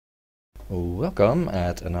Welcome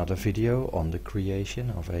at another video on the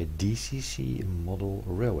creation of a DCC model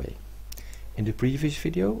railway. In the previous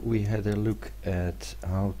video we had a look at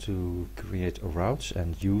how to create routes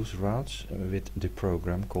and use routes with the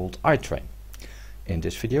program called iTrain. In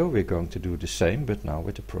this video we're going to do the same, but now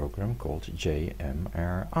with a program called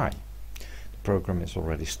JMRI. The program is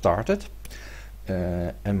already started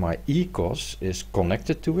and my ECOS is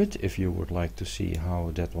connected to it. If you would like to see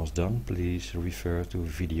how that was done, please refer to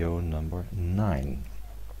video number 9.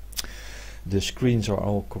 The screens are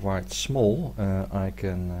all quite small. I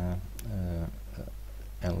can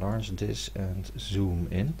enlarge this and zoom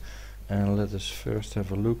in, and let us first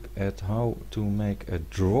have a look at how to make a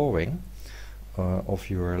drawing of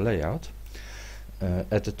your layout.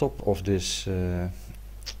 At the top of this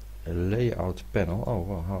layout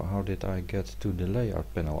panel, how did I get to the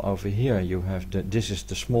layout panel? Over here you have this is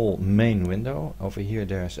the small main window. Over here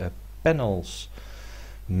there's a panels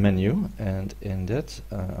menu, and in that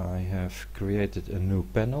I have created a new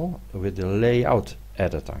panel with the layout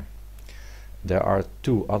editor. There are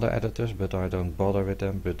two other editors, but I don't bother with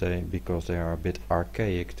them, because they are a bit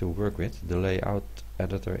archaic to work with. The layout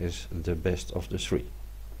editor is the best of the three.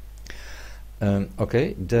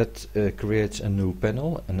 Okay, that creates a new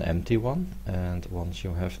panel, an empty one, and once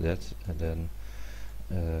you have that, then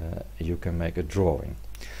you can make a drawing.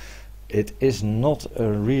 It is not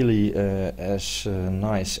really as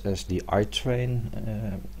nice as the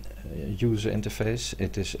iTrain user interface.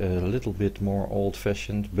 It is a little bit more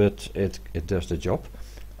old-fashioned, but it does the job.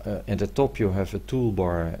 At the top you have a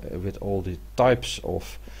toolbar with all the types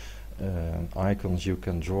of icons you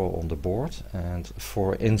can draw on the board, and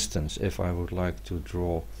for instance, if I would like to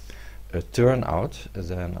draw a turnout,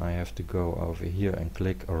 then I have to go over here and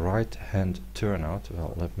click a right hand turnout.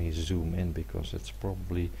 Well, let me zoom in because it's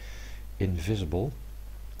probably invisible.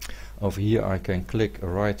 Over here I can click a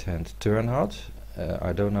right hand turnout.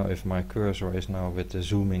 I don't know if my cursor is now with the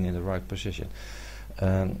zooming in the right position.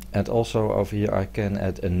 And also over here I can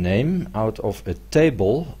add a name out of a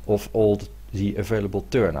table of all the available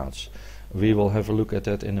turnouts. We will have a look at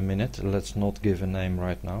that in a minute. Let's not give a name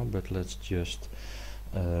right now, but let's just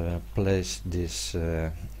place this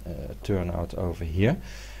turnout over here.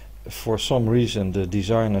 For some reason the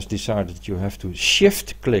designers decided you have to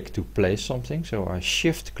shift click to place something, so I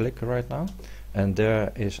shift click right now, and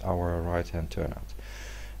there is our right hand turnout.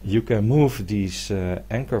 You can move these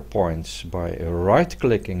anchor points by right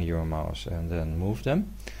clicking your mouse and then move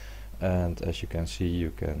them. And as you can see, you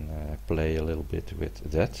can play a little bit with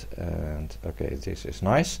that. And okay, this is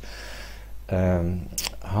nice.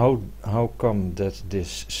 How come that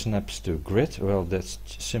this snaps to grid? Well, that's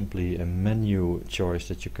simply a menu choice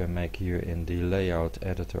that you can make here in the layout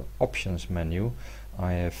editor options menu.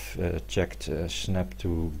 I have checked snap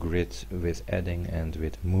to grid with adding and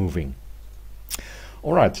with moving.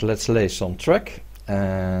 Alright, let's lay some track.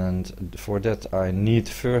 And for that I need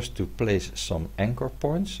first to place some anchor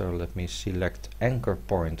points, so let me select anchor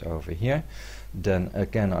point over here. Then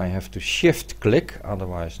again I have to shift click,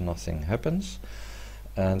 otherwise nothing happens.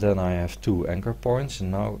 And then I have two anchor points,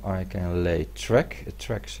 and now I can lay track, a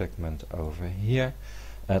track segment over here.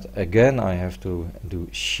 And again I have to do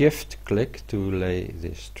shift click to lay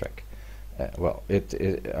this track. Well,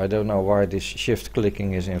 I don't know why this shift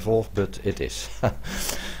clicking is involved, but it is.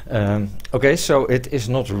 Okay, so it is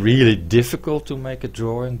not really difficult to make a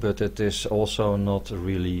drawing, but it is also not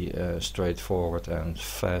really straightforward and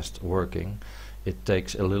fast working. It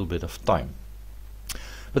takes a little bit of time.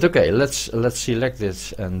 But okay, let's select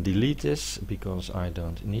this and delete this because I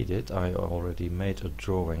don't need it. I already made a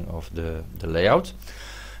drawing of the layout,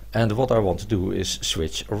 and what I want to do is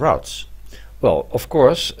switch routes. Well, of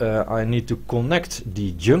course, I need to connect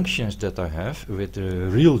the junctions that I have with the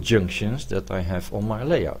real junctions that I have on my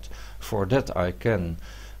layout. For that I can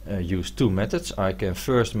use two methods. I can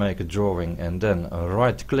first make a drawing and then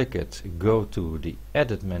right click it, go to the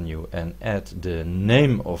edit menu and add the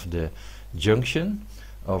name of the junction.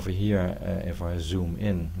 Over here, if I zoom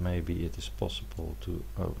in, maybe it is possible to...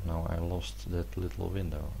 Oh, now I lost that little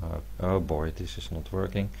window. Oh boy, this is not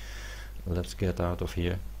working. Let's get out of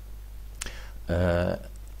here.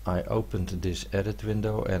 I opened this edit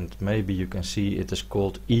window, and maybe you can see it is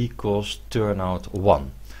called ECOS turnout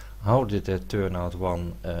 1. How did that turnout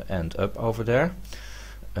 1 end up over there?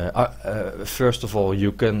 First of all,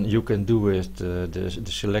 you can do it the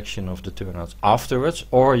selection of the turnouts afterwards,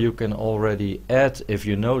 or you can already add, if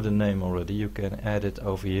you know the name already, you can add it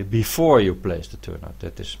over here before you place the turnout.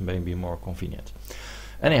 That is maybe more convenient.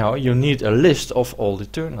 Anyhow, you need a list of all the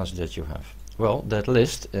turnouts that you have. Well, that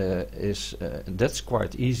list that's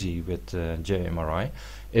quite easy with JMRI.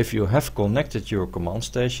 If you have connected your command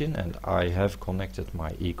station, and I have connected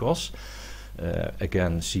my ECOS,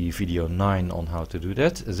 again see video 9 on how to do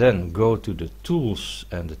that, then go to the tools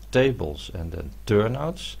and the tables and then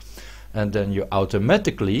turnouts, and then you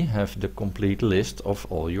automatically have the complete list of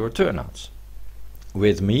all your turnouts.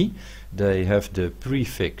 With me, they have the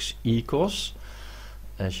prefix ECOS.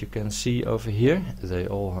 As you can see over here, they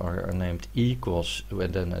all are named ECOS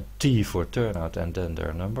with then a T for turnout and then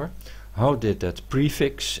their number. How did that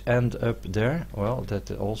prefix end up there? Well,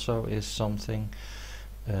 that also is something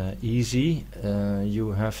easy.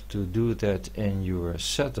 You have to do that in your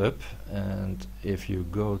setup, and if you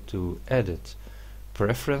go to Edit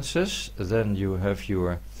Preferences, then you have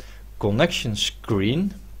your connection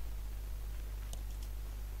screen.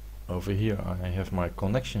 Over here I have my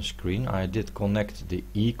connection screen. I did connect the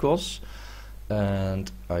ECOS and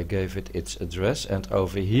I gave it its address, and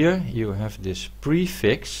over here you have this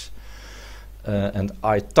prefix, and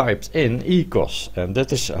I typed in ECOS, and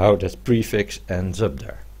that is how that prefix ends up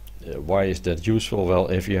there. Why is that useful? Well,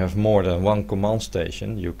 if you have more than one command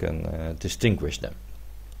station, you can distinguish them.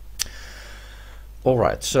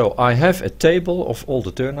 Alright, so I have a table of all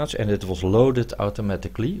the turnouts and it was loaded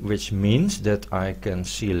automatically, which means that I can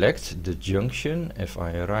select the junction. If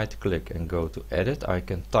I right click and go to edit, I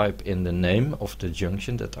can type in the name of the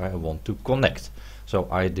junction that I want to connect. So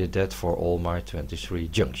I did that for all my 23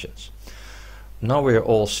 junctions. Now we're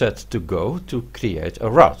all set to go to create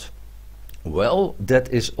a route. Well, that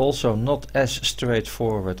is also not as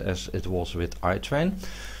straightforward as it was with iTrain.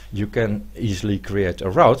 You can easily create a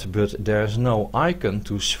route, but there's no icon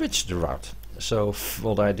to switch the route. So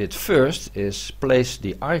what I did first is place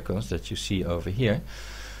the icons that you see over here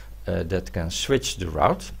that can switch the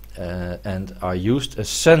route, and I used a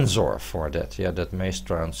sensor for that. Yeah, that may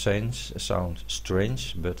sound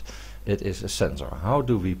strange, but it is a sensor. How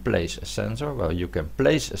do we place a sensor? Well, you can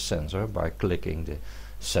place a sensor by clicking the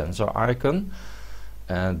sensor icon,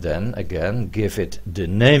 and then again give it the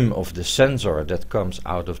name of the sensor that comes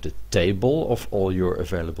out of the table of all your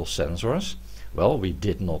available sensors. Well, we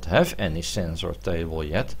did not have any sensor table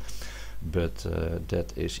yet, but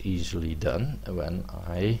that is easily done when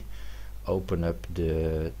I open up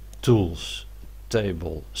the tools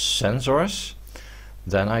table sensors.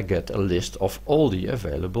 Then I get a list of all the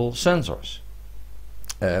available sensors.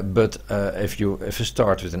 But if you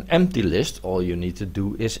start with an empty list, all you need to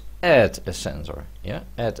do is add a sensor. Yeah,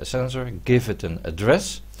 add a sensor, give it an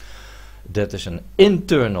address. That is an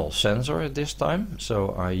internal sensor at this time,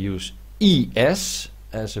 so I use ES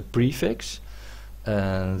as a prefix,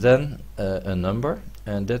 and then a number,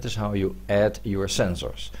 and that is how you add your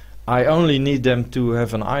sensors. I only need them to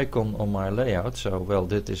have an icon on my layout, so well,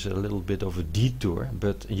 that is a little bit of a detour,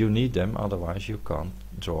 but you need them, otherwise you can't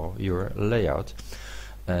draw your layout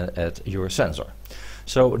at your sensor.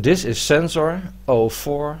 So this is sensor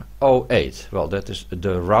 0408. Well, that is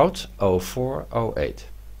the route 0408,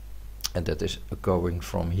 and that is going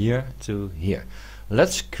from here to here.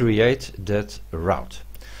 Let's create that route.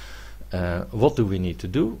 What do we need to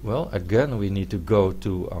do? Well, again, we need to go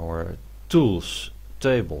to our tools,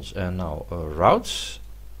 tables, and now routes.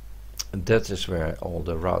 That is where all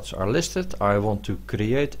the routes are listed. I want to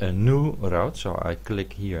create a new route, so I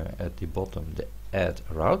click here at the bottom, the add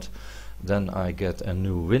route. Then I get a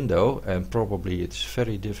new window, and probably it's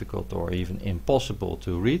very difficult or even impossible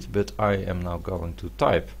to read, but I am now going to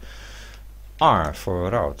type R for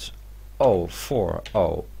route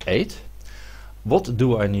 0408. What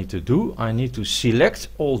do I need to do? I need to select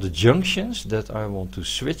all the junctions that I want to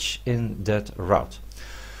switch in that route.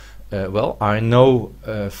 Well, I know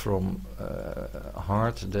from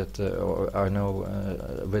heart that, or I know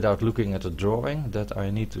without looking at the drawing, that I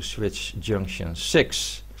need to switch junction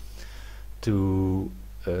 6 to,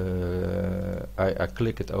 I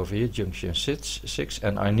click it over here, junction 6,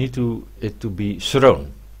 and I need it to be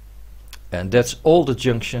thrown. And that's all the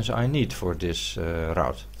junctions I need for this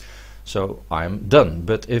route. So I'm done.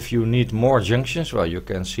 But if you need more junctions, well, you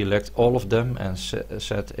can select all of them and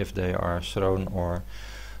set if they are thrown or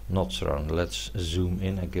not thrown. Let's zoom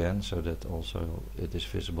in again so that also it is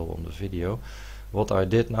visible on the video. What I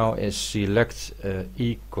did now is select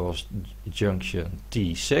ECOS junction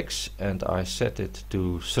T6, and I set it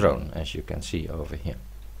to thrown, as you can see over here.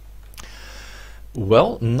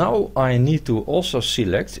 Well, now I need to also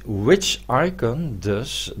select which icon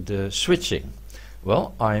does the switching.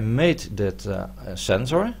 Well, I made that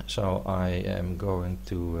sensor, so I am going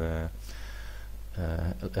to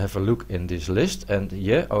have a look in this list, and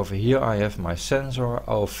yeah, over here I have my sensor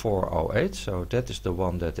 0408, so that is the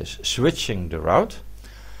one that is switching the route.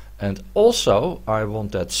 And also I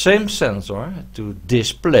want that same sensor to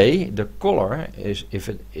display the color, is if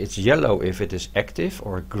it's yellow if it is active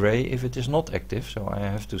or gray if it is not active. So I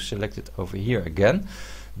have to select it over here again.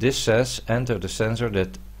 This says enter the sensor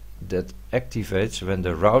that activates when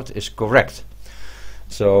the route is correct.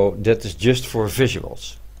 So that is just for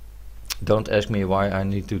visuals. Don't ask me why I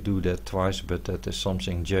need to do that twice, but that is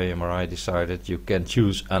something JMRI decided. You can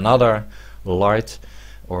choose another light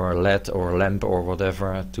or LED or lamp or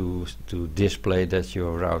whatever to display that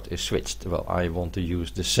your route is switched. Well, I want to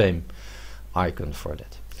use the same icon for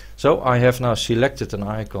that. So I have now selected an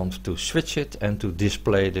icon to switch it and to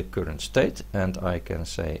display the current state, and I can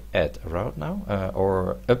say add route now,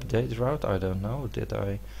 or update route. I don't know, did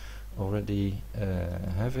I already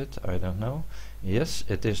have it? I don't know. Yes,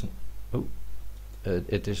 it is.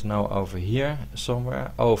 It is now over here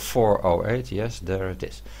somewhere. 0408, yes, there it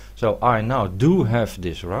is. So I now do have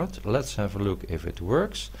this route. Let's have a look if it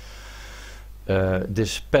works.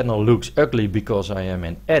 This panel looks ugly because I am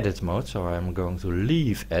in edit mode, so I'm going to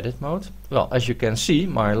leave edit mode. Well, as you can see,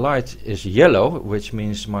 my light is yellow, which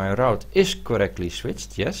means my route is correctly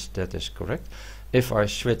switched. Yes, that is correct. If I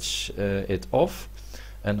switch it off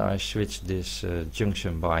and I switch this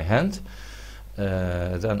junction by hand,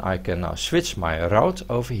 then I can now switch my route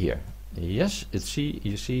over here. Yes,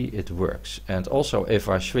 you see it works. And also if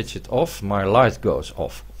I switch it off, my light goes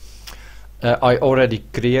off. I already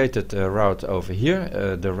created a route over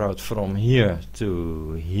here, the route from here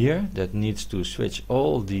to here, that needs to switch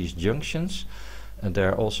all these junctions. And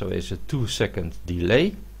there also is a 2-second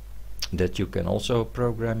delay that you can also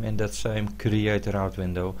program in that same create route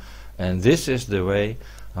window. And this is the way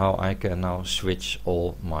how I can now switch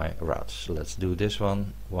all my routes. Let's do this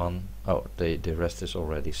one. Oh, the rest is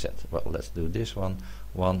already set. Well, let's do this one.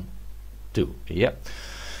 1, 2. Yeah.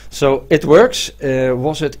 So it works.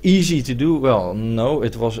 Was it easy to do? Well, no,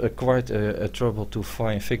 it was quite a trouble to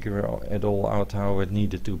figure it all out how it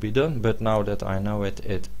needed to be done. But now that I know it,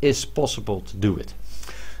 it is possible to do it.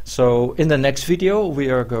 So in the next video we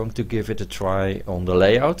are going to give it a try on the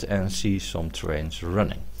layout and see some trains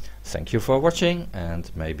running. Thank you for watching,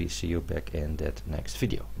 and maybe see you back in that next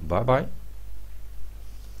video. Bye bye.